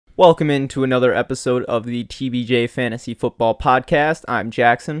Welcome into another episode of the TBJ Fantasy Football Podcast. I'm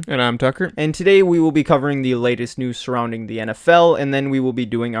Jackson. And I'm Tucker. And today we will be covering the latest news surrounding the NFL, and then we will be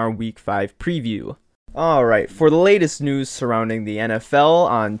doing our Week 5 preview. Alright, for the latest news surrounding the NFL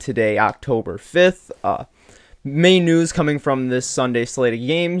on today, October 5th, main news coming from this Sunday slate of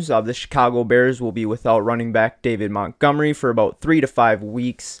games, the Chicago Bears will be without running back David Montgomery for about 3 to 5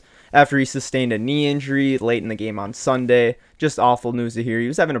 weeks after he sustained a knee injury late in the game on Sunday. Just awful news to hear. He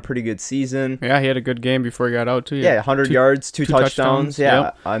was having a pretty good season. Yeah, he had a good game before he got out, too. Yeah, 100 yards, two touchdowns. Yeah,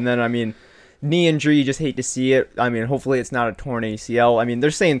 yep. And then, knee injury, you just hate to see it. Hopefully it's not a torn ACL.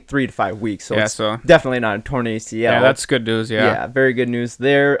 They're saying 3 to 5 weeks, so it's definitely not a torn ACL. Yeah, that's good news, Yeah, very good news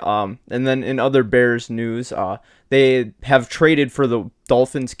there. And then in other Bears news, they have traded for the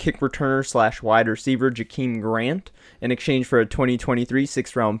Dolphins kick returner / wide receiver Jakeem Grant in exchange for a 2023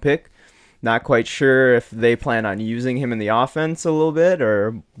 6th-round pick. Not quite sure if they plan on using him in the offense a little bit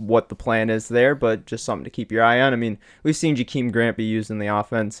or what the plan is there, but just something to keep your eye on. We've seen Jakeem Grant be used in the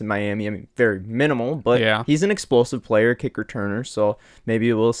offense in Miami. Very minimal, but he's an explosive player, kick returner, so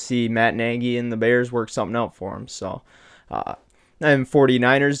maybe we'll see Matt Nagy and the Bears work something out for him. So, and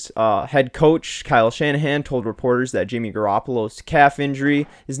 49ers head coach Kyle Shanahan told reporters that Jimmy Garoppolo's calf injury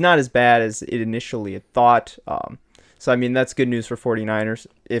is not as bad as it initially had thought. So, that's good news for 49ers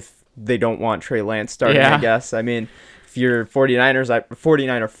if they don't want Trey Lance starting, I guess. If you're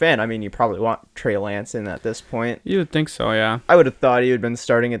 49er fan, you probably want Trey Lance in at this point. You would think so, yeah. I would have thought he would have been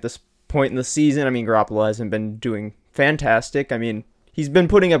starting at this point in the season. Garoppolo hasn't been doing fantastic. He's been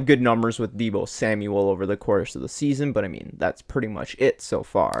putting up good numbers with Deebo Samuel over the course of the season, but that's pretty much it so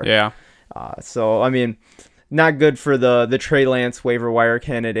far. Yeah. Not good for the Trey Lance waiver wire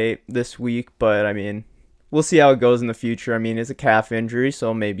candidate this week, but we'll see how it goes in the future. It's a calf injury,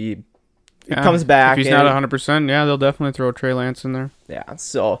 so maybe it comes back. If he's not 100%, they'll definitely throw Trey Lance in there. Yeah,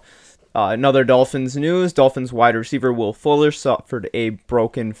 so another Dolphins news. Dolphins wide receiver Will Fuller suffered a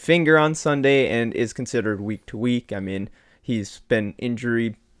broken finger on Sunday and is considered week to week. He's been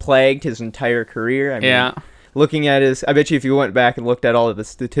injury plagued his entire career. Looking at I bet you if you went back and looked at all of the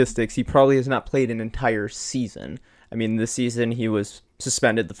statistics, he probably has not played an entire season. This season he was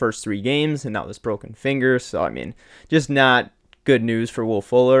suspended the first 3 games, and now this broken finger. So, just not good news for Will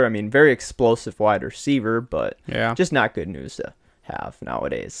Fuller. Very explosive wide receiver, but just not good news to have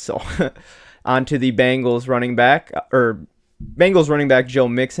nowadays. So, on to the Bengals running back, Joe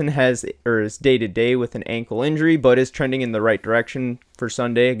Mixon is day-to-day with an ankle injury, but is trending in the right direction for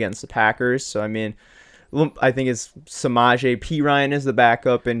Sunday against the Packers. So, I think it's Samaje Perine is the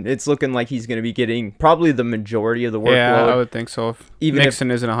backup, and it's looking like he's going to be getting probably the majority of the workload. Yeah, I would think so. If Mixon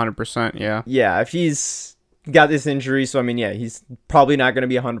isn't 100%, yeah. Yeah, if he's got this injury, so he's probably not going to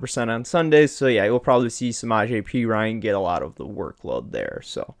be 100% on Sundays. So we'll probably see Samaje Perine get a lot of the workload there.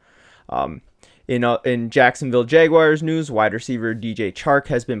 So, in Jacksonville Jaguars news, wide receiver DJ Chark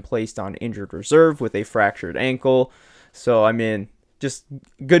has been placed on injured reserve with a fractured ankle. So just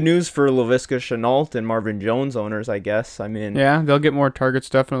good news for Laviska Shenault and Marvin Jones owners, I guess. They'll get more targets,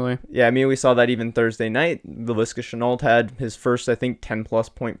 definitely. Yeah, we saw that even Thursday night. Laviska Shenault had his first, 10-plus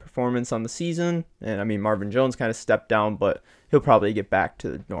point performance on the season. And, Marvin Jones kind of stepped down, but he'll probably get back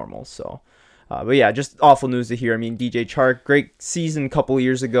to normal. So, just awful news to hear. DJ Chark, great season a couple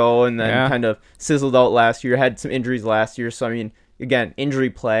years ago, and then kind of sizzled out last year. Had some injuries last year. So, again,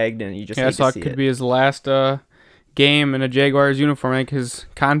 injury plagued, and you just hate to see it. Could be his last game in a Jaguars uniform. His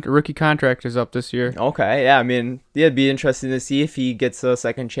rookie contract is up this year. Okay, yeah, it'd be interesting to see if he gets a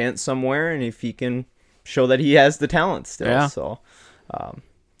second chance somewhere and if he can show that he has the talent still. Yeah. So,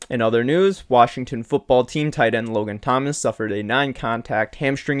 in other news, Washington football team tight end Logan Thomas suffered a non-contact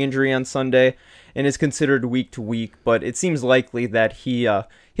hamstring injury on Sunday and is considered week to week, but it seems likely that he'll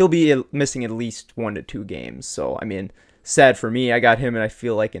be missing at least 1 to 2 games. So, sad for me. I got him, and I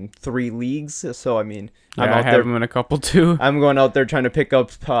feel like in 3 leagues. So, I have him in a couple, too. I'm going out there trying to pick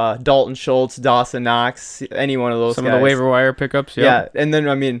up Dalton Schultz, Dawson Knox, any one of those Some guys. of the waiver wire pickups, yeah. And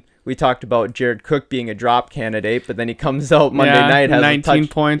then, we talked about Jared Cook being a drop candidate, but then he comes out Monday night, has 19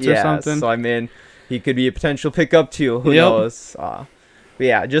 points or something. So, he could be a potential pickup, too. Who knows?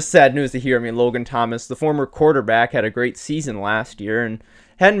 But just sad news to hear. Logan Thomas, the former quarterback, had a great season last year, and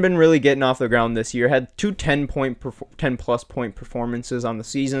hadn't been really getting off the ground this year. Had 2 10-plus point performances on the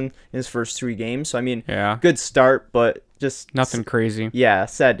season in his first 3 games. So, good start, but just nothing crazy. Yeah,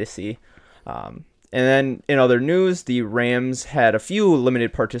 sad to see. And then in other news, the Rams had a few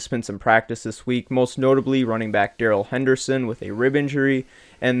limited participants in practice this week, most notably running back Darrell Henderson with a rib injury,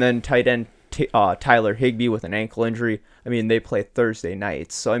 and then tight end Tyler Higbee with an ankle injury. They play Thursday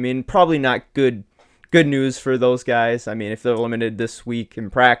nights. So, probably not good good news for those guys. I mean, if they're limited this week in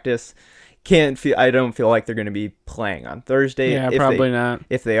practice, I don't feel like they're going to be playing on Thursday. Yeah, probably not.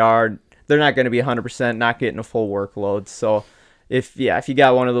 If they are, they're not going to be 100%, not getting a full workload. So if you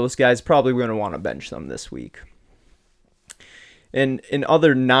got one of those guys, probably going to want to bench them this week. And in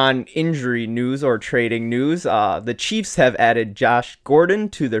other non-injury news or trading news, the Chiefs have added Josh Gordon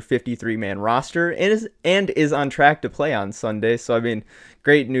to their 53-man roster and is on track to play on Sunday. So, I mean,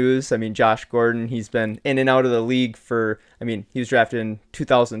 great news. I mean, Josh Gordon, he's been in and out of the league he was drafted in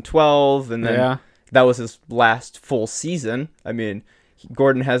 2012, and then that was his last full season. I mean,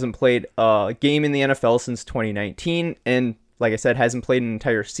 Gordon hasn't played a game in the NFL since 2019, and like I said, hasn't played an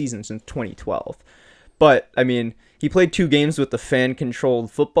entire season since 2012. But, I mean, he played 2 games with the Fan-Controlled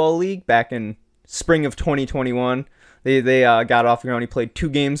Football League back in spring of 2021. They got off the ground. He played 2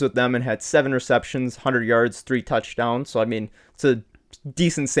 games with them and had 7 receptions, 100 yards, 3 touchdowns. So, I mean, it's a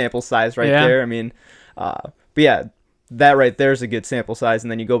decent sample size there. I mean, but yeah, that right there is a good sample size.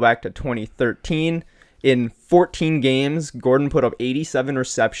 And then you go back to 2013. In 14 games, Gordon put up 87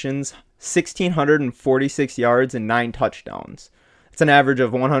 receptions, 1,646 yards, and 9 touchdowns. It's an average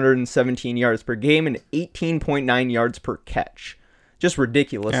of 117 yards per game and 18.9 yards per catch. Just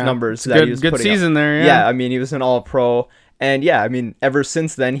ridiculous numbers that he was putting up. Good season there, Yeah, I mean, he was an all-pro. And yeah, I mean, ever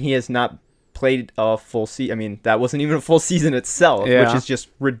since then, he has not played a full season. I mean, that wasn't even a full season itself, which is just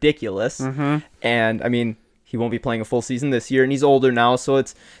ridiculous. And I mean, he won't be playing a full season this year, and he's older now, so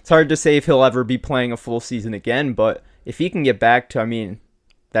it's hard to say if he'll ever be playing a full season again. But if he can get back to, I mean,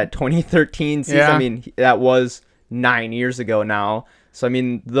 that 2013 season, I mean, that was 9 years ago now. So, I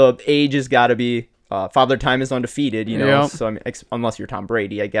mean, the age has got to be Father Time is undefeated, you know. So, I mean, unless you're Tom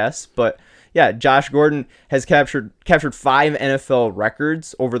Brady, I guess. But, yeah, Josh Gordon has captured 5 NFL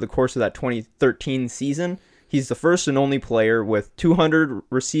records over the course of that 2013 season. He's the first and only player with 200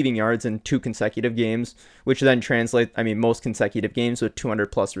 receiving yards in 2 consecutive games, which then translates, I mean, most consecutive games with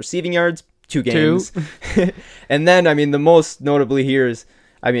 200-plus receiving yards, 2 games. And then, I mean, the most notably here is,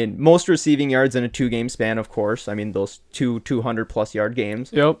 I mean, most receiving yards in a 2-game span, of course. I mean, those 200-plus yard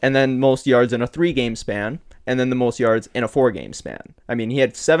games. And then most yards in a 3-game span. And then the most yards in a 4-game span. I mean, he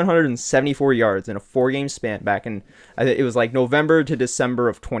had 774 yards in a 4-game span back in, it was like November to December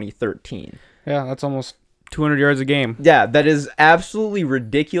of 2013. Yeah, that's almost 200 yards a game. Yeah, that is absolutely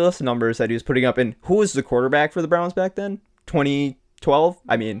ridiculous numbers that he was putting up. And who was the quarterback for the Browns back then? 2012?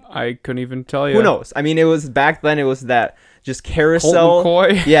 I mean, I couldn't even tell you. Who knows? I mean, it was back then, it was that just carousel. Colt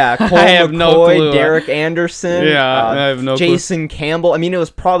McCoy? Yeah, Colt I have McCoy, no clue. Derek Anderson. Yeah, I have no Jason Campbell. I mean,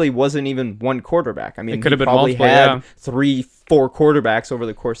 it wasn't even one quarterback. I mean, it could have been probably multiple, had 3-4 quarterbacks over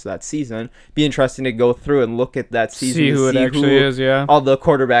the course of that season. Be interesting to go through and look at that season. See who it actually is, all the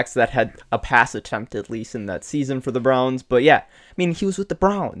quarterbacks that had a pass attempt at least in that season for the Browns. But yeah, I mean, he was with the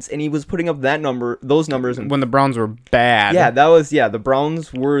Browns and he was putting up those numbers when the Browns were bad. Yeah, the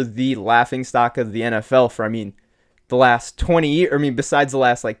Browns were the laughingstock of the NFL for, I mean, the last 20 years. I mean, besides the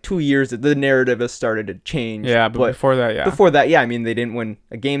last like 2 years, the narrative has started to change. Yeah, but before that, I mean, they didn't win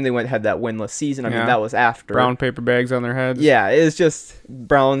a game. They had that winless season. I mean, that was after. Brown paper bags on their heads. Yeah, it's just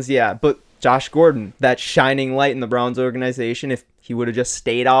Browns. Yeah, but Josh Gordon, that shining light in the Browns organization. If he would have just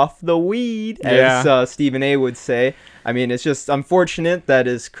stayed off the weed, as Stephen A. would say. I mean, it's just unfortunate that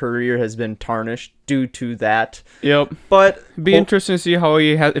his career has been tarnished due to that. Yep. But it'd be interesting to see how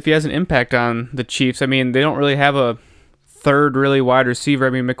if he has an impact on the Chiefs. I mean, they don't really have a third really wide receiver. I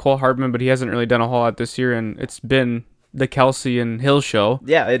mean, Mecole Hardman, but he hasn't really done a whole lot this year, and it's been the Kelsey and Hill show.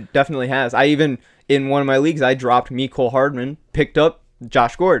 Yeah, it definitely has. In one of my leagues, I dropped Mecole Hardman, picked up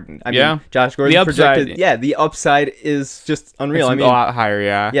Josh Gordon. I mean, Josh Gordon projected. Yeah, the upside is just unreal. It's a lot higher.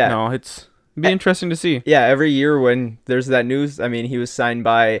 Yeah. No, it'd be interesting to see. Yeah, every year when there's that news, I mean, he was signed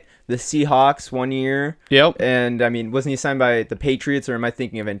by the Seahawks one year. Yep. And I mean, wasn't he signed by the Patriots, or am I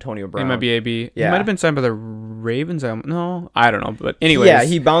thinking of Antonio Brown? He might be AB. Yeah. He might have been signed by the Ravens. No, I don't know. But anyways. Yeah,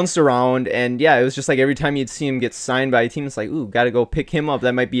 he bounced around, and yeah, it was just like every time you'd see him get signed by a team, it's like, ooh, got to go pick him up.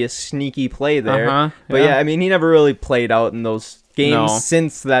 That might be a sneaky play there. But yeah, I mean, he never really played out in those games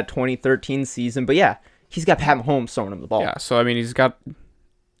since that 2013 season. But yeah, he's got Pat Mahomes throwing him the ball. Yeah, so I mean, he's got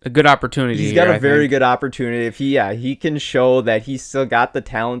a good opportunity. He's got a very good opportunity. If he can show that he's still got the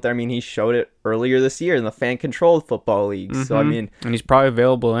talent. I mean, he showed it earlier this year in the Fan-Controlled Football League. So I mean, and he's probably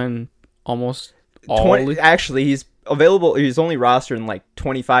available in almost all. Actually, he's available. He's only rostered in like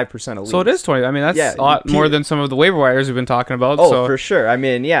 25% of leagues. So it is 20. I mean, that's a lot more than some of the waiver wires we've been talking about. Oh, for sure. I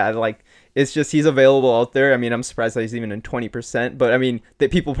mean, yeah, like. It's just he's available out there. I mean, I'm surprised that he's even in 20%. But, I mean,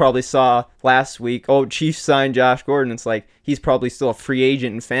 that people probably saw last week, Chiefs signed Josh Gordon. It's like he's probably still a free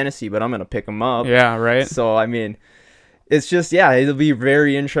agent in fantasy, but I'm going to pick him up. Yeah, right. So, I mean, it's just, yeah, it'll be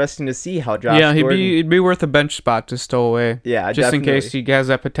very interesting to see how Josh Yeah, Gordon. it'd be worth a bench spot to stow away. Yeah, just definitely. in case he has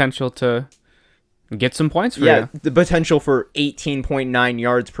that potential to get some points for Yeah, you. the potential for 18.9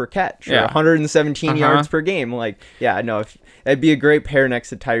 yards per catch or Yeah. 117 yards per game. Like, yeah, no, it'd be a great pair next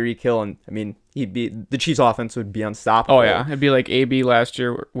to Tyreek Hill, and I mean, the Chiefs' offense would be unstoppable. Oh yeah, it'd be like AB last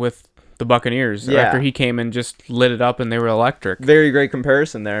year with the Buccaneers. Yeah. After he came and just lit it up, and they were electric. Very great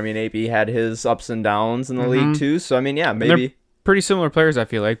comparison there. I mean, AB had his ups and downs in the league too, so I mean, yeah, maybe Pretty similar players, I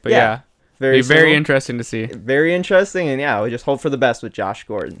feel like. But Yeah, yeah, very very similar. interesting to see. Very interesting, and yeah, we just hope for the best with Josh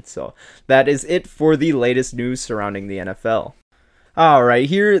Gordon. So that is it for the latest news surrounding the NFL. All right,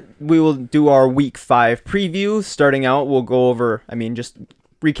 here we will do our Week 5 preview. Starting out, we'll go over, just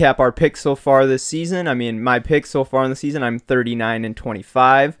recap our picks so far this season. My picks so far in the season, I'm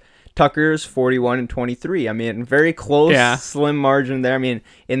 39-25. Tucker's 41-23. Very close, Yeah. slim margin there.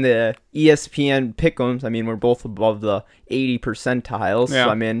 In the ESPN pick'ems, we're both above the 80 percentiles. Yeah.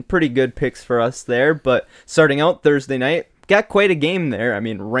 So, pretty good picks for us there. But starting out Thursday night, got quite a game there.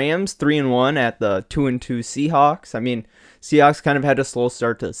 Rams 3-1 at the 2-2 Seahawks. Seahawks kind of had a slow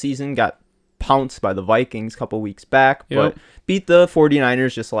start to the season, got pounced by the Vikings a couple weeks back, Yep. but beat the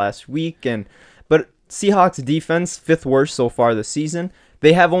 49ers just last week. But Seahawks defense, 5th worst so far this season.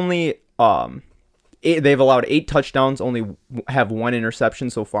 They have only they've allowed 8 touchdowns, only have 1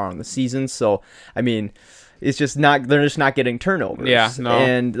 interception so far on the season. So it's just not, they're just not getting turnovers. Yeah, no.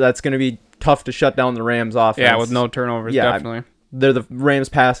 And that's going to be tough to shut down the Rams offense. Yeah, with no turnovers, Yeah, definitely. They're the Rams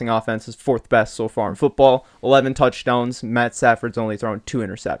passing offense is 4th best so far in football. 11 touchdowns. Matt Stafford's only thrown 2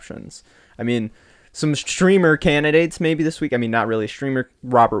 interceptions. Some streamer candidates maybe this week. Not really a streamer,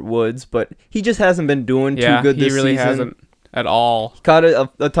 Robert Woods, but he just hasn't been doing too good this season. he really hasn't at all. Caught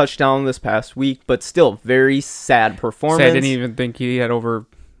a touchdown this past week, but still very sad performance. I didn't even think he had over,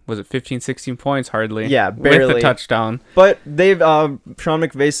 was it 15, 16 points hardly? Yeah, barely. With a touchdown. But they've Sean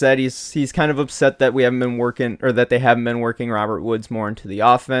McVay said he's kind of upset that we haven't been working, or that they haven't been working Robert Woods more into the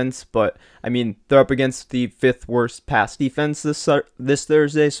offense. But they're up against the 5th worst pass defense this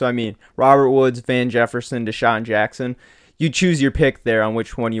Thursday. So Robert Woods, Van Jefferson, Deshaun Jackson. You choose your pick there on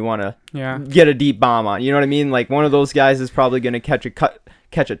which one you want to get a deep bomb on. You know what I mean? Like, one of those guys is probably going to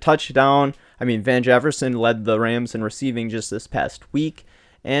catch a touchdown. Van Jefferson led the Rams in receiving just this past week.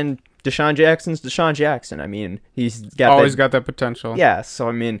 And Deshaun Jackson's Deshaun Jackson. He's always got that potential. Yeah, so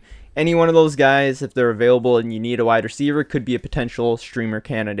any one of those guys, if they're available and you need a wide receiver, could be a potential streamer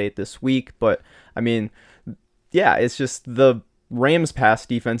candidate this week. But yeah, it's just the Rams pass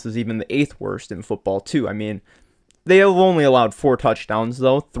defense is even the 8th worst in football too. They have only allowed 4 touchdowns,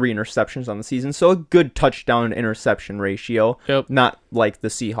 though, 3 interceptions on the season. So a good touchdown-interception ratio. Yep. Not like the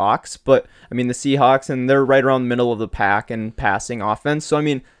Seahawks. But, the Seahawks, and they're right around the middle of the pack in passing offense. So,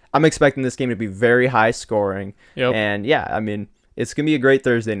 I'm expecting this game to be very high scoring. Yep. And, yeah, it's going to be a great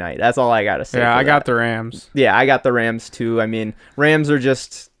Thursday night. That's all I got to say. Yeah, I got that. the Rams. Yeah, I got the Rams, too. Rams are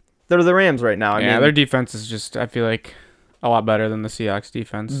just... They're the Rams right now. Their defense is just, I feel like, a lot better than the Seahawks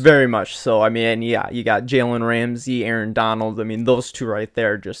defense. Very much so. Yeah, you got Jalen Ramsey, Aaron Donald. Those two right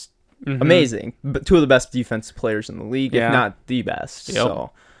there, just amazing. But 2 of the best defensive players in the league, if not the best. Yep. So,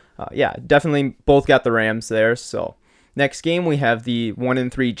 yeah, definitely both got the Rams there. So, next game we have the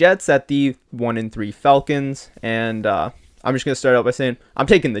 1-3 Jets at the 1-3 Falcons, and I'm just gonna start out by saying I'm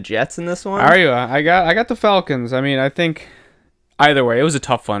taking the Jets in this one. Are you? I got the Falcons. I think either way, it was a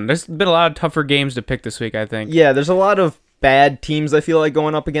tough one. There's been a lot of tougher games to pick this week, I think. Yeah, there's a lot of bad teams, I feel like,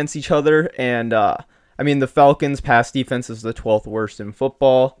 going up against each other. And, the Falcons' pass defense is the 12th worst in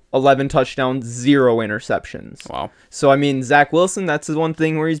football. 11 touchdowns, 0 interceptions. Wow. So, Zach Wilson, that's the one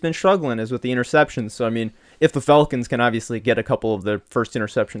thing where he's been struggling is with the interceptions. So, if the Falcons can obviously get a couple of their first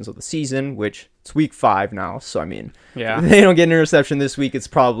interceptions of the season, which it's week 5 now. So, yeah, if they don't get an interception this week, it's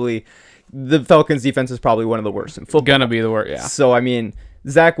probably... The Falcons' defense is probably one of the worst in football. Gonna be the worst, yeah. So,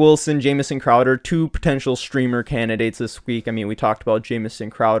 Zach Wilson, Jamison Crowder, 2 potential streamer candidates this week. We talked about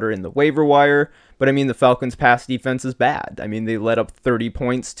Jamison Crowder in the waiver wire, but the Falcons' pass defense is bad. They let up 30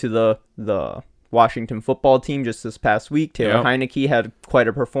 points to the Washington football team just this past week. Taylor Heineke had quite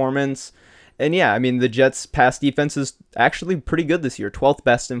a performance. And yeah, the Jets' pass defense is actually pretty good this year. 12th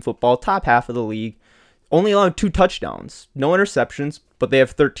best in football, top half of the league. Only allowed 2 touchdowns, no interceptions, but they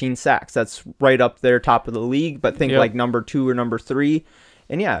have 13 sacks. That's right up there, top of the league, but think like number 2 or number 3.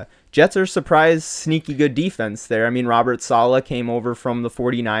 And yeah, Jets are surprised, sneaky good defense there. Robert Saleh came over from the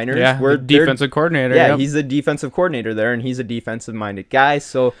 49ers. Yeah, the defensive coordinator. Yeah, he's a defensive coordinator there, and he's a defensive-minded guy.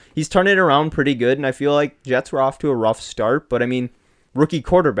 So he's turned it around pretty good, and I feel like Jets were off to a rough start. But, rookie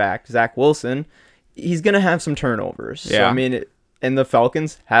quarterback, Zach Wilson, he's going to have some turnovers. Yeah. So, and the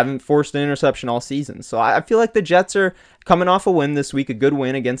Falcons haven't forced an interception all season. So I feel like the Jets are coming off a win this week, a good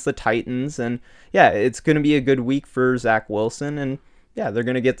win against the Titans. And yeah, it's going to be a good week for Zach Wilson. And yeah, they're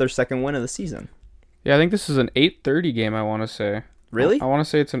going to get their second win of the season. Yeah, I think this is an 8:30 game, I want to say. Really? I want to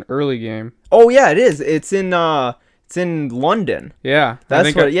say it's an early game. Oh, yeah, it is. It's in London. Yeah.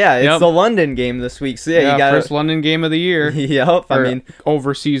 It's the London game this week. So yeah, you got first London game of the year. Yep. I mean,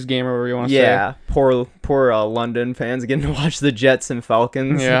 overseas game, or whatever you want to say. Yeah, poor London fans getting to watch the Jets and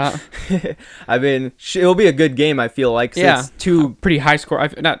Falcons. Yeah. I mean, it'll be a good game, I feel like. Yeah. It's two pretty high score,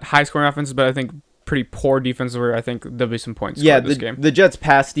 not high scoring offenses, but I think pretty poor defense where I think there'll be some points scored this game. The Jets'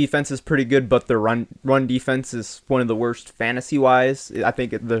 pass defense is pretty good, but their run defense is one of the worst fantasy-wise. I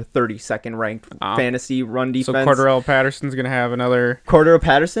think they're 32nd ranked fantasy run defense. So Cordarrelle Patterson's going to have another... Cordarrelle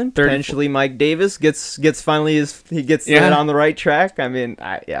Patterson, potentially Mike Davis gets finally it on the right track. I mean,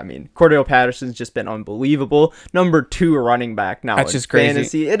 Cordarrelle Patterson's just been unbelievable. Number 2 running back now. That's just crazy.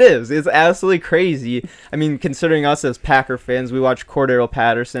 Fantasy. It is. It's absolutely crazy. I mean, considering us as Packer fans, we watch Cordarrelle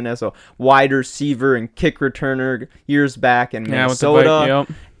Patterson as a wide receiver and kick returner years back in Minnesota.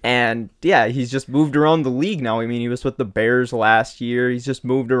 And yeah, he's just moved around the league now. I mean, he was with the Bears last year. He's just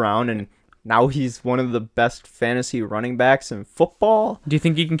moved around, and now he's one of the best fantasy running backs in football. Do you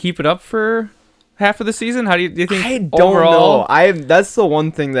think he can keep it up for half of the season? How do you think? I don't know. That's the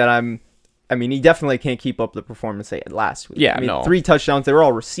one thing that I mean, he definitely can't keep up the performance they had last week. Yeah, I mean, 3 touchdowns. They were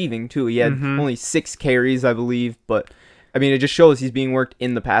all receiving too. He had only 6 carries, I believe, but I mean, it just shows he's being worked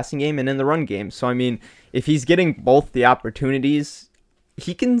in the passing game and in the run game. So, I mean, if he's getting both the opportunities,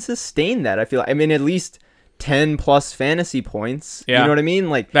 he can sustain that. I feel like, I mean, at least 10 plus fantasy points. Yeah. You know what I mean?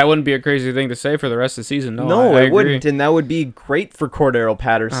 Like, that wouldn't be a crazy thing to say for the rest of the season. No, it wouldn't. And that would be great for Cordarrelle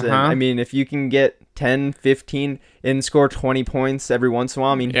Patterson. I mean, if you can get 10, 15 and score 20 points every once in a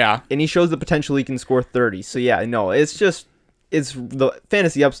while, I mean, yeah. And he shows the potential he can score 30. So, yeah, no, it's the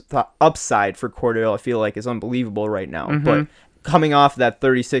fantasy upside for Cordarrelle, I feel like, is unbelievable right now. But coming off that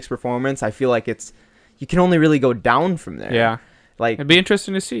 36 performance, I feel like you can only really go down from there. Yeah. Like, it'd be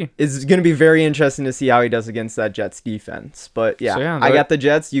interesting to see. It's going to be very interesting to see how he does against that Jets defense. But yeah, I got the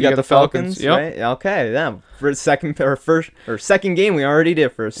Jets, you got the Falcons, yep. Right? Okay, yeah. For second game, we already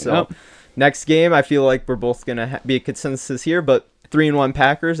did first. So next game, I feel like we're both going to be a consensus here, but 3-1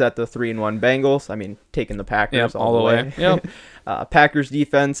 Packers at the 3-1 Bengals. I mean, taking the Packers all the way. Yep. Packers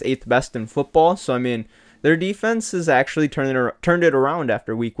defense 8th best in football. So I mean, their defense has actually turned it around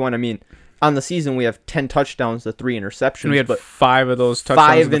after week 1. I mean, on the season we have 10 touchdowns to 3 interceptions. And we had 5 of those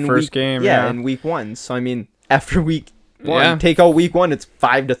touchdowns in the first game. Yeah, in week 1. So I mean, after week 1, take out week 1, it's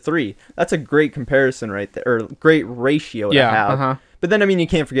 5-3. That's a great comparison right there, or great ratio to have. But then I mean, you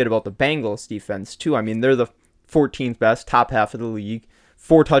can't forget about the Bengals defense too. I mean, they're the 14th best, top half of the league.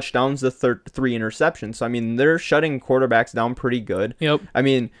 4 touchdowns to 3 interceptions. So, I mean, they're shutting quarterbacks down pretty good. Yep. I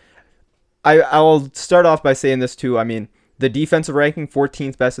mean, I'll start off by saying this, too. I mean, the defensive ranking,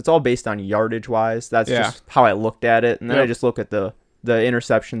 14th best, it's all based on yardage-wise. That's just how I looked at it. And then I just look at the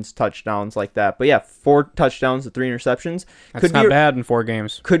interceptions, touchdowns, like that. But, yeah, 4 touchdowns to 3 interceptions. That's not bad in 4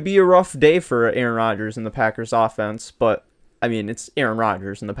 games. Could be a rough day for Aaron Rodgers and the Packers offense, but I mean, it's Aaron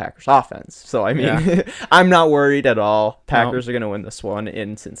Rodgers and the Packers offense. So, I mean, I'm not worried at all. Packers are going to win this one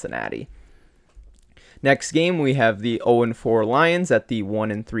in Cincinnati. Next game, we have the 0-4 Lions at the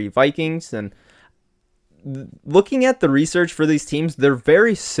 1-3 Vikings. And looking at the research for these teams, they're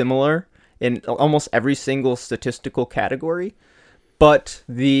very similar in almost every single statistical category. But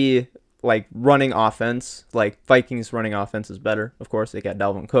the running offense, Vikings running offense is better. Of course, they got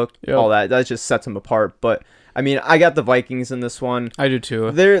Dalvin Cook, all that just sets them apart. But I mean, I got the Vikings in this one. I do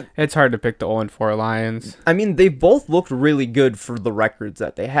too. It's hard to pick the 0-4 Lions. I mean, they both looked really good for the records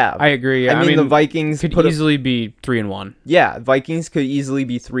that they have. I agree. I mean, the Vikings could easily be 3-1. Yeah, Vikings could easily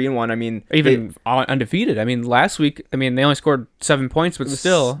be 3-1. I mean, even undefeated. I mean, last week, they only scored 7 points, but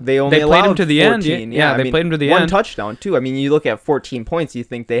still, they played them to the 14, end. Yeah, they played them to the end. 1 touchdown too. I mean, you look at 14 points, you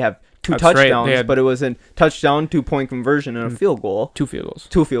think they have 2 touchdowns, right. But it was a touchdown, 2-point conversion, and a field goal. 2 field goals.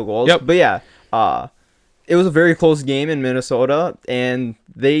 2 field goals. Yep. But yeah, it was a very close game in Minnesota, and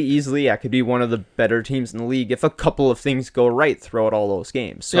they easily could be one of the better teams in the league if a couple of things go right throughout all those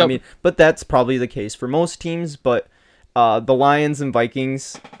games. So I mean, but that's probably the case for most teams. But the Lions and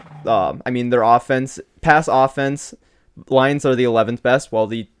Vikings, I mean, their pass offense, Lions are the 11th best, while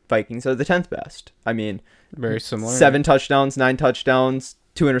the Vikings are the 10th best. I mean, very similar. 7 touchdowns, 9 touchdowns,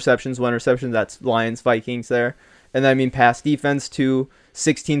 2 interceptions, 1 interception. That's Lions, Vikings there. And then, I mean, pass defense,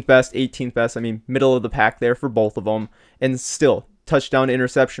 16th best, 18th best. I mean, middle of the pack there for both of them. And still, touchdown to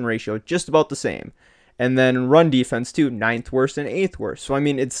interception ratio, just about the same. And then run defense, too, 9th worst and 8th worst. So, I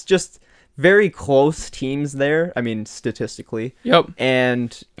mean, it's just very close teams there. I mean, statistically. Yep.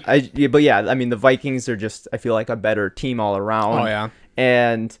 But yeah, I mean, the Vikings are just, I feel like, a better team all around. Oh yeah.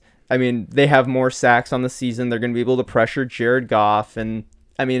 And I mean, they have more sacks on the season. They're going to be able to pressure Jared Goff. And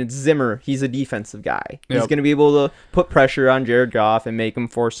I mean, it's Zimmer. He's a defensive guy. He's Yep. going to be able to put pressure on Jared Goff and make him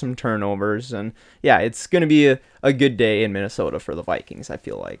force some turnovers. And yeah, it's going to be a good day in Minnesota for the Vikings, I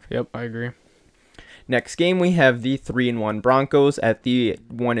feel like. Yep, I agree. Next game, we have the 3-1 Broncos at the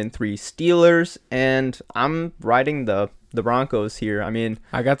 1-3 Steelers. And I'm riding the Broncos here. I mean,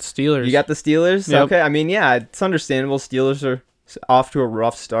 I got the Steelers. you got the Steelers? Yep. Okay. I mean, yeah, it's understandable. Steelers are off to a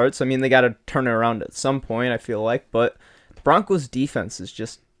rough start. So, I mean, they got to turn it around at some point, I feel like. But the Broncos' defense is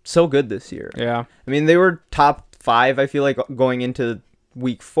just so good this year. Yeah. I mean, they were top 5, I feel like, going into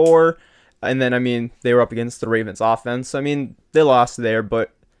week 4. And then, I mean, they were up against the Ravens offense. I mean, they lost there,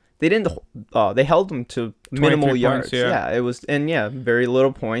 but they didn't. They held them to minimal 23 yards. points, yeah. It was, and yeah, very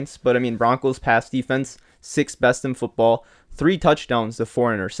little points. But I mean, Broncos pass defense, 6th best in football, 3 touchdowns to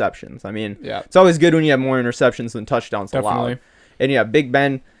 4 interceptions. I mean, Yeah. it's always good when you have more interceptions than touchdowns Definitely. allowed. And yeah, Big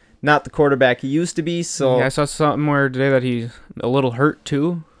Ben, not the quarterback he used to be. So Yeah, I saw somewhere today that he's a little hurt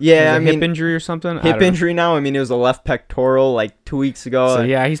too. yeah, Was I it mean, hip injury or something. I hip don't know. injury now. I mean, it was a left pectoral like 2 weeks ago. So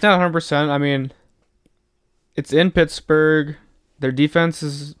yeah, he's not 100%. I mean, it's in Pittsburgh. Their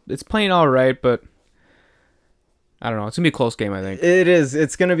defense it's playing all right, but I don't know. It's gonna be a close game, I think. It is.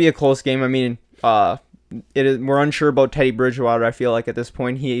 It's going to be a close game. I mean, we're unsure about Teddy Bridgewater. I feel like at this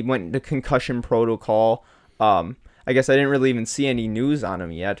point he went into concussion protocol. I guess I didn't really even see any news on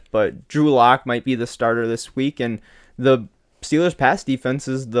him yet, but Drew Lock might be the starter this week, and the Steelers' pass defense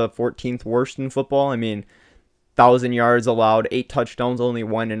is the 14th worst in football. I mean, 1,000 yards allowed, 8 touchdowns, only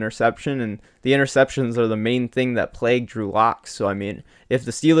 1 interception, and the interceptions are the main thing that plague Drew Lock. So, I mean, if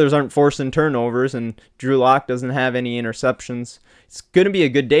the Steelers aren't forcing turnovers and Drew Lock doesn't have any interceptions, it's going to be a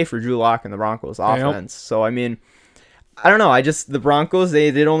good day for Drew Lock and the Broncos offense. So, I mean, I don't know. The Broncos,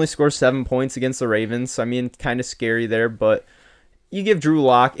 they did only score 7 points against the Ravens. So, I mean, kind of scary there, but you give Drew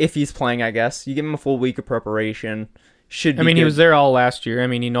Lock, if he's playing, I guess, you give him a full week of preparation. Should be I mean, he good. was there all last year. I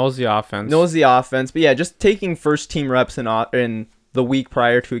mean, he knows the offense. But yeah, just taking first team reps in the week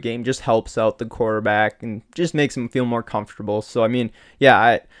prior to a game just helps out the quarterback and just makes him feel more comfortable. So I mean, yeah,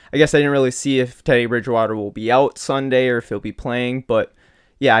 I guess I didn't really see if Teddy Bridgewater will be out Sunday or if he'll be playing, but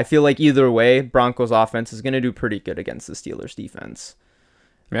yeah, I feel like either way, Broncos offense is going to do pretty good against the Steelers defense.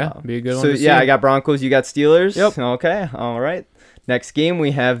 Yeah, be a good one. So to yeah, see. I got Broncos, you got Steelers. Yep. Okay, all right. Next game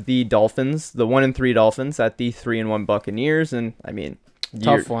we have the Dolphins, the 1-3 Dolphins at the 3-1 Buccaneers, and I mean,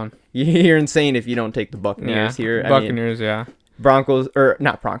 Tough one. you're insane if you don't take the Buccaneers here. Buccaneers, yeah.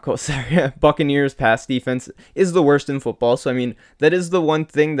 Buccaneers pass defense is the worst in football. So I mean, that is the one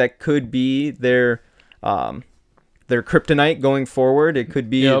thing that could be their kryptonite going forward. It could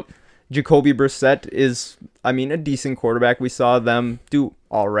be Yep. Jacoby Brissett is, I mean, a decent quarterback. We saw them do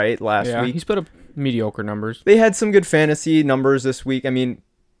all right last Yeah, week. he's put up mediocre numbers. They had some good fantasy numbers this week. I mean,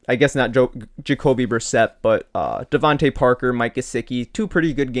 I guess not Jacoby Brissett, but Devontae Parker, Mike Gesicki, 2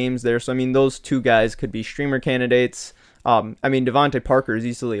 pretty good games there. So, I mean, those 2 guys could be streamer candidates. I mean, Devontae Parker is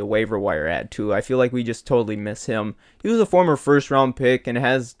easily a waiver wire ad, too. I feel like we just totally miss him. He was a former first-round pick and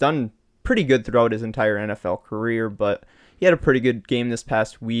has done pretty good throughout his entire NFL career, but he had a pretty good game this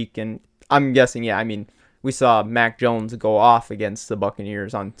past week, and I'm guessing, yeah, I mean, we saw Mac Jones go off against the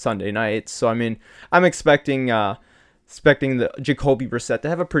Buccaneers on Sunday night. So, I mean, I'm expecting the Jacoby Brissett to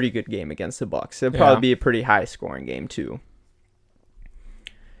have a pretty good game against the Bucs. It'll probably be a pretty high-scoring game, too.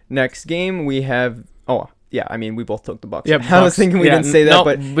 Next game, we have... Oh, yeah, I mean, we both took the Bucs. Yep, I was thinking we didn't say that,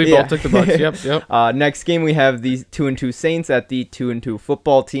 but... we yeah. both took the Bucs. Yep. Next game, we have the 2-2 Saints at the 2-2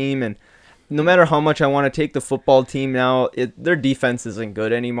 football team, and no matter how much I want to take the football team now, their defense isn't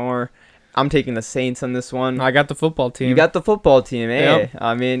good anymore. I'm taking the Saints on this one. I got the football team. You got the football team, eh? Yep.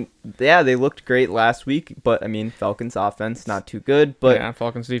 I mean, yeah, they looked great last week, but I mean, Falcons offense not too good. But yeah,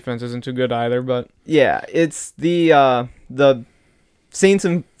 Falcons defense isn't too good either. But yeah, it's the Saints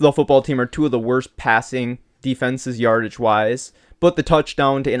and the football team are 2 of the worst passing defenses yardage wise, but the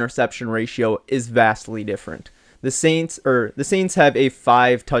touchdown to interception ratio is vastly different. The Saints have a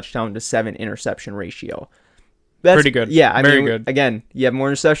 5 touchdown to 7 interception ratio. That's pretty good. Yeah, I Very mean, good. Again, you have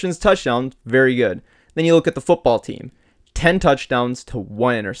more interceptions, touchdowns, very good. Then you look at the football team, 10 touchdowns to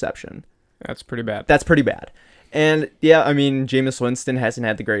 1 interception. That's pretty bad. That's pretty bad. And yeah, I mean, Jameis Winston hasn't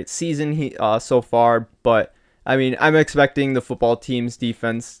had the great season so far, but I mean, I'm expecting the football team's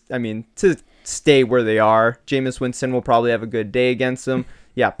defense, I mean, to stay where they are. Jameis Winston will probably have a good day against them.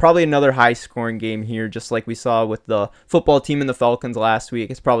 Yeah, probably another high-scoring game here, just like we saw with the football team and the Falcons last week.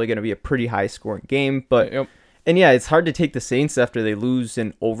 It's probably going to be a pretty high-scoring game, but Yep. And yeah, it's hard to take the Saints after they lose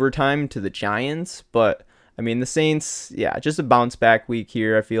in overtime to the Giants, but I mean, the Saints, yeah, just a bounce back week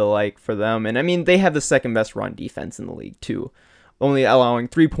here, I feel like, for them. And I mean, they have the second best run defense in the league, too, only allowing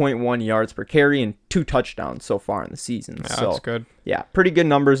 3.1 yards per carry and 2 touchdowns so far in the season. Yeah, so, that's good. Yeah, pretty good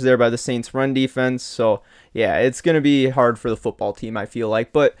numbers there by the Saints run defense. So, yeah, it's going to be hard for the football team, I feel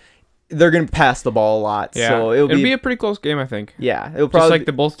like, but they're going to pass the ball a lot. Yeah, so it'll be a pretty close game, I think. Yeah, it'll Just probably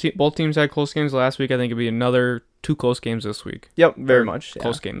like both teams had close games last week. I think it'll be another 2 close games this week. Yep, very much.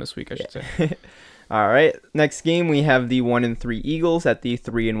 Close game this week, I should say. All right, next game we have the 1-3 Eagles at the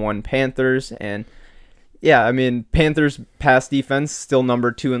 3-1 Panthers, and yeah, I mean, Panthers pass defense still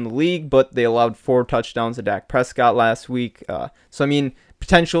number 2 in the league, but they allowed 4 touchdowns to Dak Prescott last week. So I mean,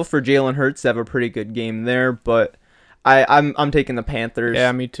 potential for Jalen Hurts to have a pretty good game there, but I'm taking the Panthers.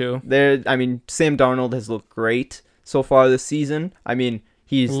 Yeah, me too. I mean, Sam Darnold has looked great so far this season. I mean,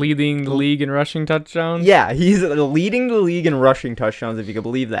 he's leading the league in rushing touchdowns. Yeah, he's leading the league in rushing touchdowns, if you can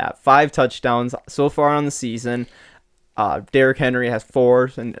believe that. 5 touchdowns so far on the season. Derrick Henry has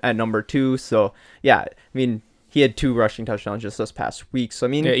 4 at number 2. So, yeah, I mean, he had 2 rushing touchdowns just this past week. So, I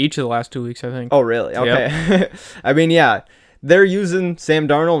mean... Yeah, each of the last 2 weeks, I think. Oh, really? Okay. Yep. I mean, yeah, they're using Sam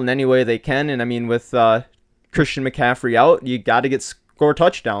Darnold in any way they can. And, I mean, with Christian McCaffrey out, you got to score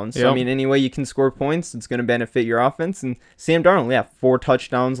touchdowns. So, I mean, any way you can score points, it's going to benefit your offense. And Sam Darnold, yeah, 4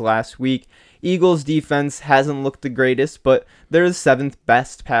 touchdowns last week. Eagles defense hasn't looked the greatest, but they're the 7th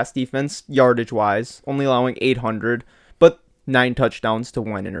best pass defense yardage-wise, only allowing 800, but 9 touchdowns to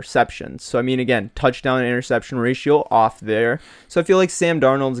 1 interception. So, I mean, again, touchdown-interception ratio off there. So, I feel like Sam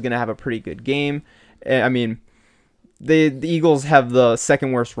Darnold's going to have a pretty good game. I mean, the Eagles have the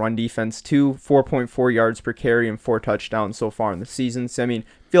second worst run defense too, 4.4 yards per carry and 4 touchdowns so far in the season. So I mean,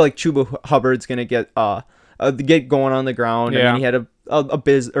 I feel like Chuba Hubbard's gonna get going on the ground. Yeah. I mean, he had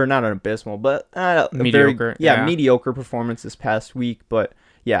not an abysmal, but mediocre. Mediocre performance this past week. But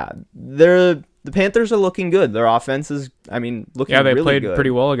yeah, the Panthers are looking good. Their offense is, I mean, looking really good. Yeah, they played pretty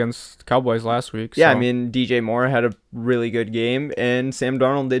well against Cowboys last week. Yeah, so. I mean, DJ Moore had a really good game, and Sam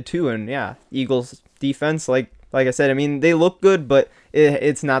Darnold did too. And yeah, Eagles defense, like I said, I mean, they look good, but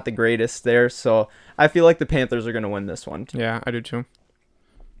it's not the greatest there. So I feel like the Panthers are going to win this one. Yeah, I do too.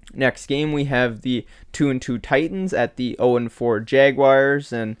 Next game, we have the 2-2 Titans at the 0-4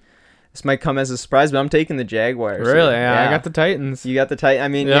 Jaguars. And this might come as a surprise, but I'm taking the Jaguars. Really? Yeah, I got the Titans. You got the Titans. I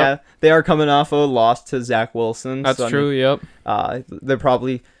mean, yep. Yeah, they are coming off a loss to Zach Wilson. That's true, yep. They're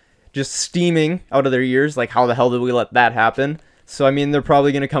probably just steaming out of their ears. Like, how the hell did we let that happen? So, I mean, they're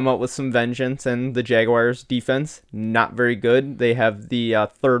probably going to come out with some vengeance, and the Jaguars' defense, not very good. They have the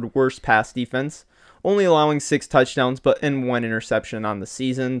 3rd worst pass defense, only allowing 6 touchdowns and 1 interception on the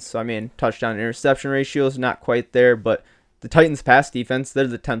season. So, I mean, touchdown-interception ratio is not quite there, but the Titans' pass defense, they're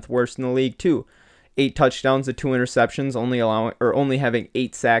the 10th worst in the league, too. 8 touchdowns to 2 interceptions, only having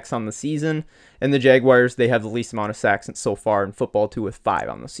 8 sacks on the season. And the Jaguars, they have the least amount of sacks so far in football, too, with 5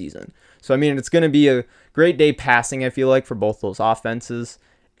 on the season. So, I mean, it's going to be a great day passing, I feel like, for both those offenses.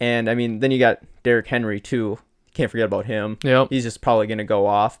 And, I mean, then you got Derrick Henry, too. Can't forget about him. Yep. He's just probably going to go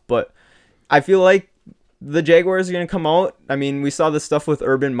off. But I feel like the Jaguars are going to come out. I mean, we saw the stuff with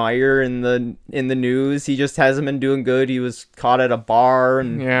Urban Meyer in the news. He just hasn't been doing good. He was caught at a bar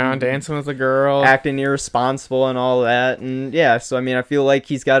and dancing with a girl, acting irresponsible and all that. And yeah, so I mean, I feel like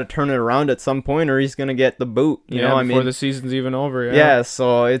he's got to turn it around at some point, or he's going to get the boot. You know, before the season's even over. Yeah. Yeah,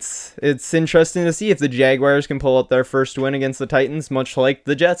 so it's interesting to see if the Jaguars can pull out their first win against the Titans, much like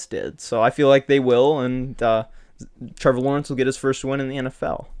the Jets did. So I feel like they will, and Trevor Lawrence will get his first win in the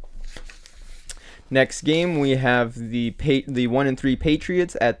NFL. Next game, we have the 1-3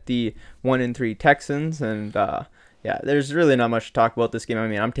 Patriots at the 1-3 Texans, and yeah, there's really not much to talk about this game. I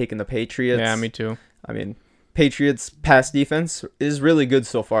mean, I'm taking the Patriots. Yeah, me too. I mean, Patriots pass defense is really good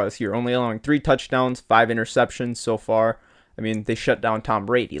so far this year, only allowing 3 touchdowns, 5 interceptions so far. I mean, they shut down Tom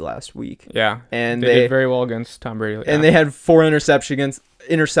Brady last week. Yeah, and they did very well against Tom Brady. And they had 4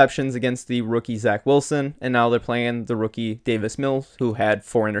 interceptions against the rookie Zach Wilson, and now they're playing the rookie Davis Mills, who had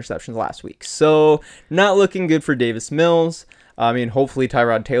 4 interceptions last week. So, not looking good for Davis Mills. I mean, hopefully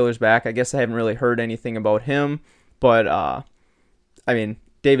Tyrod Taylor's back. I guess I haven't really heard anything about him, but I mean,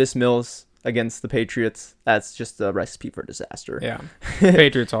 Davis Mills against the Patriots, that's just a recipe for disaster. Yeah,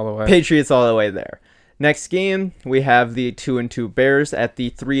 Patriots all the way. Patriots all the way there. Next game, we have the 2-2 Bears at the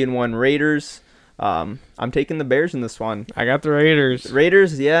 3-1 Raiders. I'm taking the Bears in this one. I got the Raiders.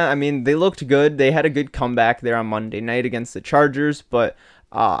 Raiders, yeah, I mean, they looked good. They had a good comeback there on Monday night against the Chargers, but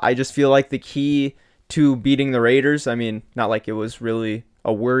I just feel like the key to beating the Raiders, I mean, not like it was really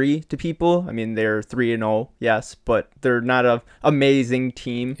a worry to people. I mean, they're 3-0, yes, but they're not a amazing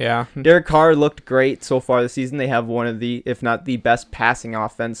team. Yeah. Derek Carr looked great so far this season. They have one of the, if not the best passing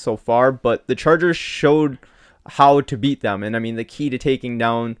offense so far, but the Chargers showed how to beat them. And I mean, the key to taking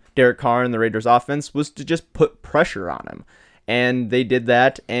down Derek Carr and the Raiders offense was to just put pressure on him. And they did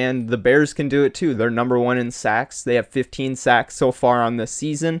that, and the Bears can do it too. They're number 1 in sacks. They have 15 sacks so far on this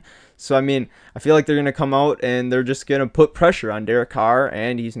season. So, I mean, I feel like they're going to come out and they're just going to put pressure on Derek Carr,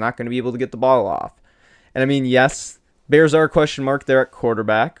 and he's not going to be able to get the ball off. And, I mean, yes, Bears are a question mark there at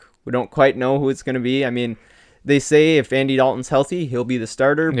quarterback. We don't quite know who it's going to be. I mean, they say if Andy Dalton's healthy, he'll be the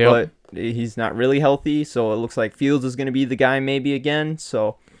starter, but he's not really healthy, so it looks like Fields is going to be the guy maybe again.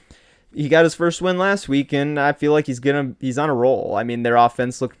 So he got his first win last week, and I feel like he's on a roll. I mean, their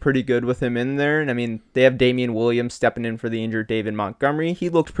offense looked pretty good with him in there, and I mean, they have Damian Williams stepping in for the injured David Montgomery. He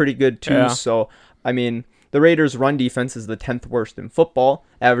looked pretty good too. Yeah. So I mean, the Raiders' run defense is the 10th worst in football,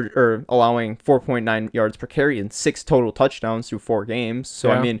 allowing 4.9 yards per carry and 6 total touchdowns through 4 games.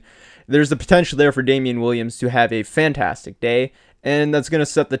 So I mean, there's the potential there for Damian Williams to have a fantastic day, and that's going to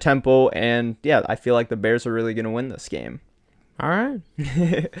set the tempo. And yeah, I feel like the Bears are really going to win this game. All right.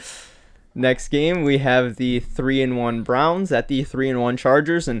 Next game, we have the 3-1 Browns at the 3-1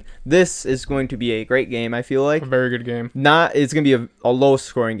 Chargers, and this is going to be a great game, I feel like. A very good game. It's going to be a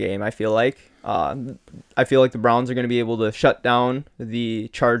low-scoring game, I feel like. I feel like the Browns are going to be able to shut down the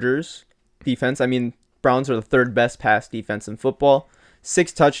Chargers defense. I mean, Browns are the 3rd best pass defense in football.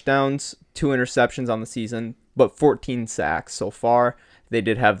 6 touchdowns, 2 interceptions on the season, but 14 sacks so far. They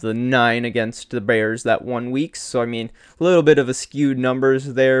did have the 9 against the Bears that 1 week. So, I mean, a little bit of a skewed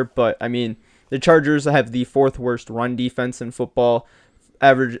numbers there. But, I mean, the Chargers have the 4th worst run defense in football,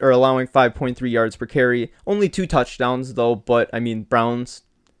 allowing 5.3 yards per carry. Only 2 touchdowns, though. But, I mean, Browns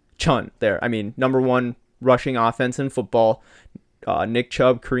chunt there. I mean, number 1 rushing offense in football. Nick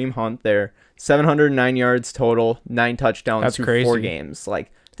Chubb, Kareem Hunt there. 709 yards total, 9 touchdowns through 4 games.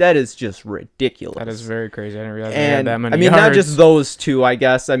 Like, that is just ridiculous. That is very crazy. I didn't realize they had that many I mean, yards. not just those 2, I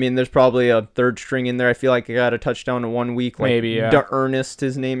guess. I mean, there's probably a 3rd string in there. I feel like he got a touchdown in 1 week. Like maybe, yeah. Ernest,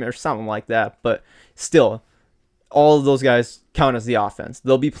 his name, or something like that. But still, all of those guys count as the offense.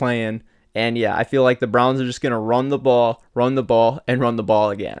 They'll be playing. And, yeah, I feel like the Browns are just going to run the ball, and run the ball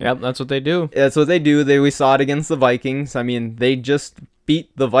again. Yep, that's what they do. That's what they do. We saw it against the Vikings. I mean, they just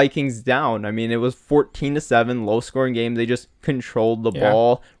beat the Vikings down. I mean, it was 14-7, low-scoring game. They just controlled the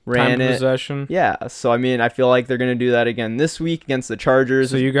ball, ran Time it. possession. Yeah, so, I mean, I feel like they're going to do that again this week against the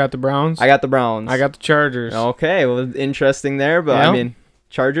Chargers. So you got the Browns? I got the Browns. I got the Chargers. Okay, well, interesting there. But, I mean,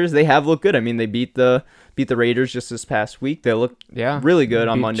 Chargers, they have looked good. I mean, they beat the Raiders just this past week. They looked really good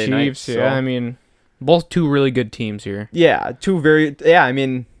on Monday night. So. Yeah, I mean, both 2 really good teams here. Yeah, I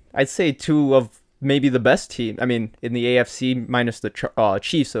mean, I'd say 2 of maybe the best team. I mean, in the AFC minus the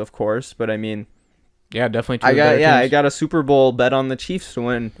Chiefs, of course. But I mean, yeah, definitely 2 I got a Super Bowl bet on the Chiefs to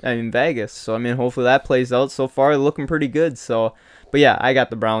win in Vegas. So I mean, hopefully that plays out. So far, they're looking pretty good. So, but yeah, I got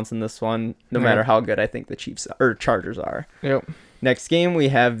the Browns in this one, no matter how good I think the Chargers are. Yep. Next game, we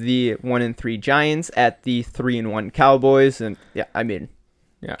have the 1-3 Giants at the 3-1 Cowboys, and yeah, I mean.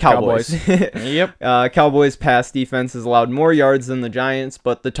 Yeah, Cowboys. Yep. Cowboys pass defense has allowed more yards than the Giants,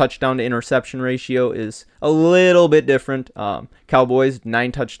 but the touchdown to interception ratio is a little bit different. Cowboys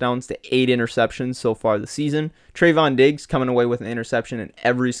 9 touchdowns to 8 interceptions so far this season. Trayvon Diggs coming away with an interception in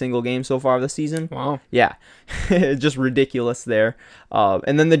every single game so far this season. Wow. Yeah, just ridiculous there.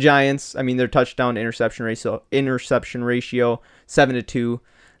 And then the Giants, I mean, their touchdown to interception ratio 7-2,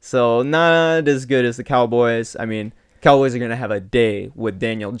 so not as good as the Cowboys. I mean, Cowboys are going to have a day with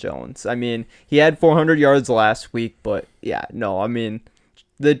Daniel Jones. I mean, he had 400 yards last week, but yeah, no, I mean,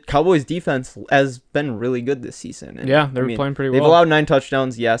 the Cowboys defense has been really good this season. And, yeah, they're playing pretty well. They've allowed 9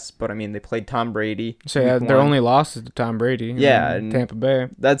 touchdowns, yes, but I mean, they played Tom Brady. So their only loss is to Tom Brady. Yeah, in Tampa Bay.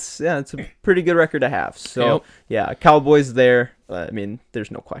 It's a pretty good record to have. So yeah, Cowboys there. I mean, there's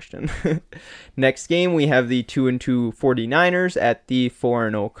no question. Next game, we have the 2-2 49ers at the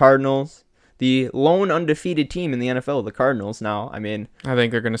 4-0 Cardinals. The lone undefeated team in the NFL, the Cardinals now. I mean, I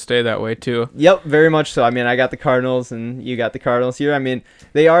think they're going to stay that way too. Yep, very much so. I mean, I got the Cardinals and you got the Cardinals here. I mean,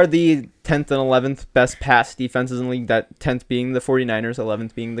 they are the 10th and 11th best pass defenses in the league, that 10th being the 49ers,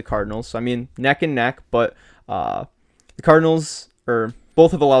 11th being the Cardinals. So, I mean, neck and neck, but the Cardinals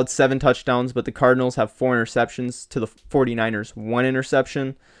both have allowed 7 touchdowns, but the Cardinals have 4 interceptions to the 49ers 1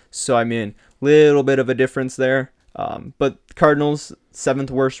 interception. So, I mean, little bit of a difference there. But Cardinals 7th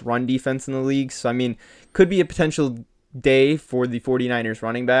worst run defense in the league. So, I mean, could be a potential day for the 49ers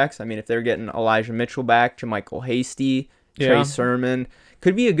running backs. I mean, if they're getting Elijah Mitchell back, JaMychal Hasty, Trey Sermon,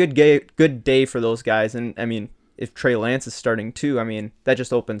 could be a good day for those guys. And, I mean, if Trey Lance is starting too, I mean, that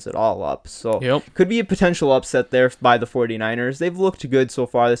just opens it all up. So Yep. could be a potential upset there by the 49ers. They've looked good so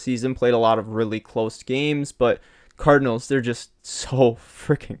far this season, played a lot of really close games, but Cardinals, they're just so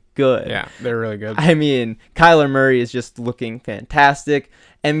freaking good. Yeah, they're really good. I mean, Kyler Murray is just looking fantastic.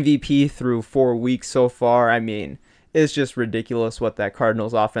 MVP through 4 weeks so far. I mean, it's just ridiculous what that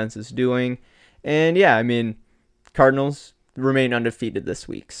Cardinals offense is doing. And yeah, I mean, Cardinals remain undefeated this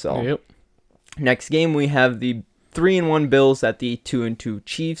week. So Yep. next game we have the 3-1 Bills at the 2-2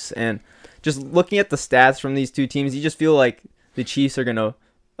 Chiefs. And just looking at the stats from these two teams, you just feel like the Chiefs are gonna,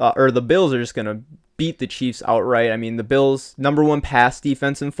 or the Bills are just gonna beat the Chiefs outright. I mean, the Bills, number one pass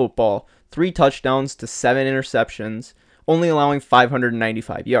defense in football, 3 touchdowns to 7 interceptions, only allowing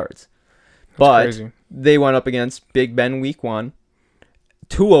 595 yards. But crazy. they went up against Big Ben week 1,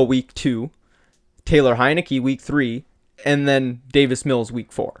 Tua week 2, Taylor Heineke week 3, and then Davis Mills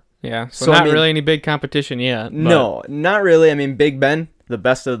week 4. Yeah, so So, I not mean- really any big competition yet. but- No, not really. I mean, Big Ben, the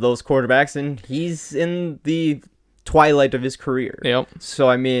best of those quarterbacks, and he's in the twilight of his career. Yep. So,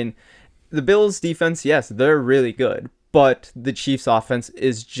 I mean, the Bills' defense, yes, they're really good, but the Chiefs' offense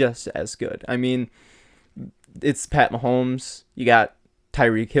is just as good. I mean, it's Pat Mahomes. You got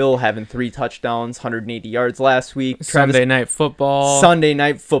Tyreek Hill having 3 touchdowns, 180 yards last week. Sunday night football. Sunday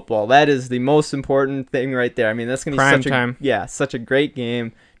night football. That is the most important thing right there. I mean, that's going to be Prime such time. such a great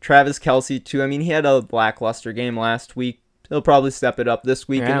game. Travis Kelce, too. I mean, he had a lackluster game last week. He'll probably step it up this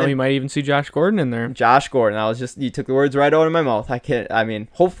week. Yeah, and then we might even see Josh Gordon in there. Josh Gordon. You took the words right out of my mouth. I mean,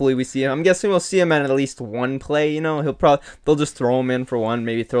 hopefully we see him. I'm guessing we'll see him at least one play. You know, they'll just throw him in for one,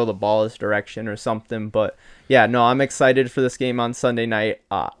 maybe throw the ball his direction or something. But yeah, no, I'm excited for this game on Sunday night.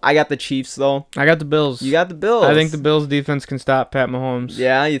 I got the Chiefs though. I got the Bills. You got the Bills. I think the Bills defense can stop Pat Mahomes.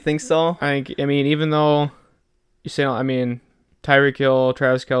 Yeah, you think so? I mean, even though you say, I mean, Tyreek Hill,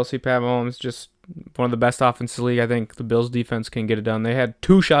 Travis Kelce, Pat Mahomes, just one of the best offenses in the league. I think the Bills defense can get it done. They had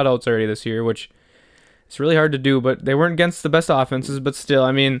 2 shutouts already this year, which it's really hard to do, but they weren't against the best offenses, but still,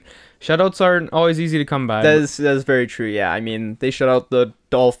 I mean, shutouts aren't always easy to come by. That is very true. Yeah, I mean, they shut out the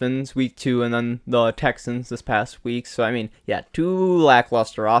Dolphins week 2 and then the Texans this past week. So I mean, yeah, 2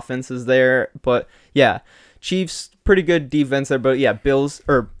 lackluster offenses there, but yeah, Chiefs pretty good defense there, but yeah,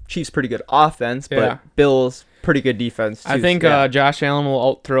 Chiefs pretty good offense, but Yeah. Bills pretty good defense too. I think yeah. Josh Allen will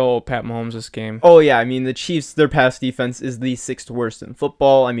out-throw Pat Mahomes this game. Oh yeah, I mean the Chiefs, their pass defense is the 6th worst in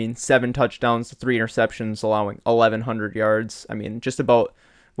football. I mean 7 touchdowns to 3 interceptions, allowing 1,100 yards. I mean just about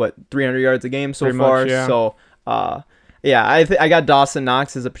 300 yards a game so Pretty far. much, yeah. So yeah, I got Dawson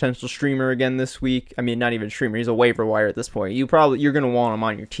Knox as a potential streamer again this week. I mean not even streamer, he's a waiver wire at this point. You're gonna want him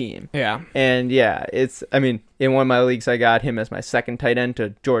on your team. Yeah. And yeah, I mean in one of my leagues I got him as my second tight end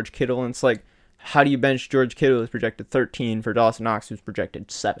to George Kittle, and it's like, how do you bench George Kittle who's projected 13 for Dawson Knox who's projected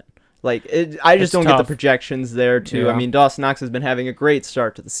 7? Like, I just It's don't get the tough. projections there, too. Yeah. I mean, Dawson Knox has been having a great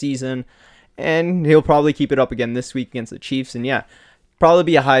start to the season, and he'll probably keep it up again this week against the Chiefs. And yeah, probably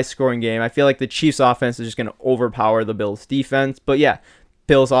be a high-scoring game. I feel like the Chiefs' offense is just going to overpower the Bills' defense. But yeah,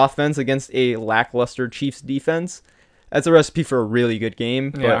 Bills' offense against a lackluster Chiefs' defense, that's a recipe for a really good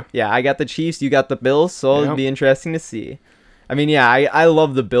game. But yeah, I got the Chiefs, you got the Bills, so it'll Yep. be interesting to see. I mean, yeah, I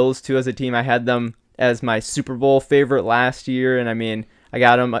love the Bills, too, as a team. I had them as my Super Bowl favorite last year, and I mean, I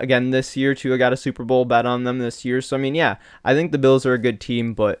got them again this year, too. I got a Super Bowl bet on them this year. So, I mean, yeah, I think the Bills are a good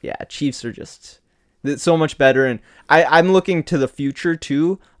team, but yeah, Chiefs are just so much better. And I'm looking to the future,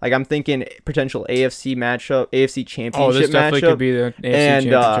 too. Like, I'm thinking potential AFC matchup, AFC championship Oh, this definitely matchup. could be the AFC And,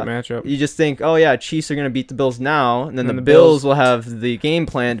 championship matchup. You just think, oh yeah, Chiefs are going to beat the Bills now, and then And the the Bills Bills- will have the game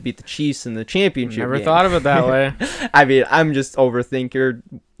plan to beat the Chiefs in the championship Never game. thought of it that way. I mean, I'm just overthinker.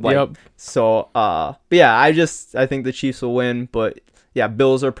 Like, Yep. So, but yeah, I think the Chiefs will win, but yeah,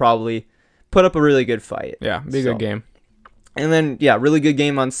 Bills are probably put up a really good fight. Yeah, be a So- good game. And then, yeah, really good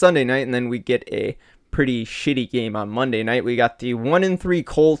game on Sunday night, and then we get a pretty shitty game on Monday night. We got the 1-3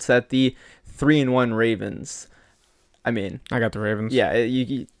 Colts at the 3-1 Ravens. I mean, I got the Ravens. yeah,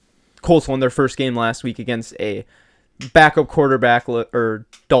 Colts won their first game last week against a backup quarterback or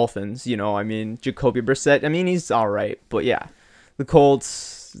Dolphins. You know, I mean, Jacoby Brissett. I mean, he's all right, but yeah, the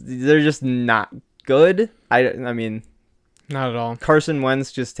Colts, they're just not good. I mean, Not at all. Carson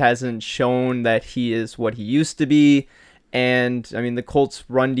Wentz just hasn't shown that he is what he used to be. And, I mean, the Colts'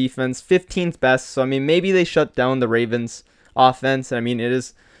 run defense, 15th best. So, I mean, maybe they shut down the Ravens' offense. I mean, it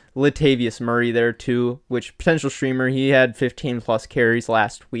is Latavius Murray there, too, which potential streamer. He had 15-plus carries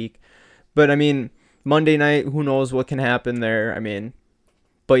last week. But, I mean, Monday night, who knows what can happen there. I mean,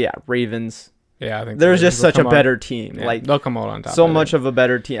 but, yeah, Ravens. Yeah, I think There's the Ravens just will such a come better out- team. yeah, Like, they'll come out on top. so I much think. of a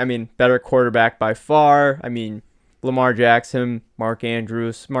better team. I mean, better quarterback by far. I mean, Lamar Jackson, Mark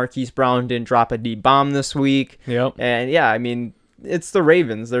Andrews, Marquise Brown didn't drop a deep bomb this week. Yep. And yeah, I mean, it's the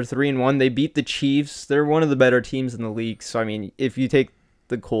Ravens. They're 3-1. They beat the Chiefs. They're one of the better teams in the league. So I mean, if you take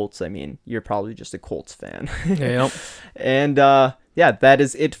the Colts, I mean, you're probably just a Colts fan. Yep. And yeah, that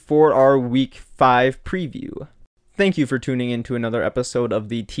is it for our Week 5 preview. Thank you for tuning in to another episode of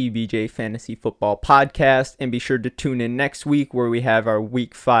the TBJ Fantasy Football Podcast, and be sure to tune in next week where we have our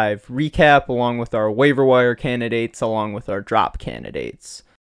Week 5 recap along with our waiver wire candidates along with our drop candidates.